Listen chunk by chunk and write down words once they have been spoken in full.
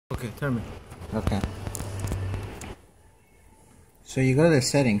Okay, tell me. Okay. So you go to the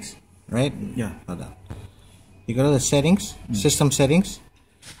settings, right? Yeah. Hold on. You go to the settings, system settings.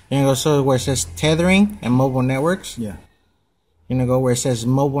 Then you go so where it says tethering and mobile networks. Yeah. You're gonna go where it says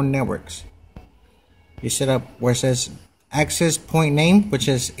mobile networks. You set up where it says access point name, which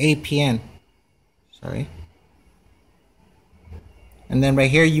is APN. Sorry. And then right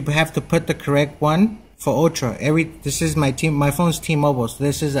here you have to put the correct one for Ultra. This is my phone's T-Mobile, so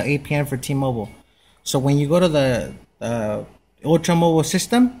this is an APN for T-Mobile. So when you go to the Ultra mobile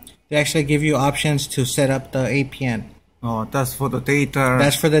system, they actually give you options to set up the APN. Oh, that's for the data.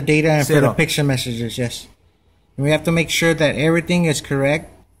 That's for the data and for the setup. picture messages, yes. And we have to make sure that everything is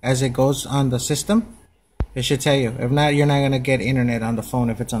correct as it goes on the system. It should tell you. If not, you're not going to get internet on the phone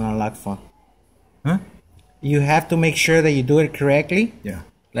if it's an unlocked phone. Huh? You have to make sure that you do it correctly. Yeah.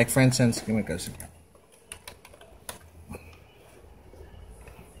 Like for instance, give me a second.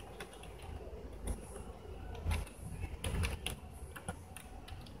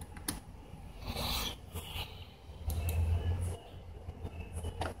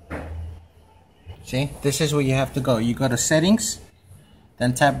 See, this is where you have to go. You go to settings,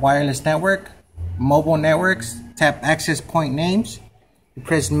 then tap wireless network, mobile networks, tap access point names. You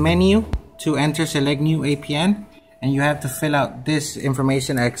press menu to enter select new APN, and you have to fill out this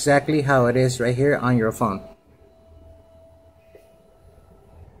information exactly how it is right here on your phone.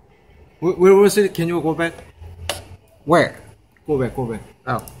 Where was it? Can you go back? Where? Go back.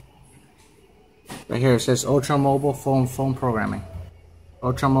 Oh. Right here it says Ultra Mobile phone programming.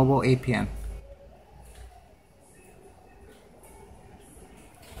 Ultra Mobile APN.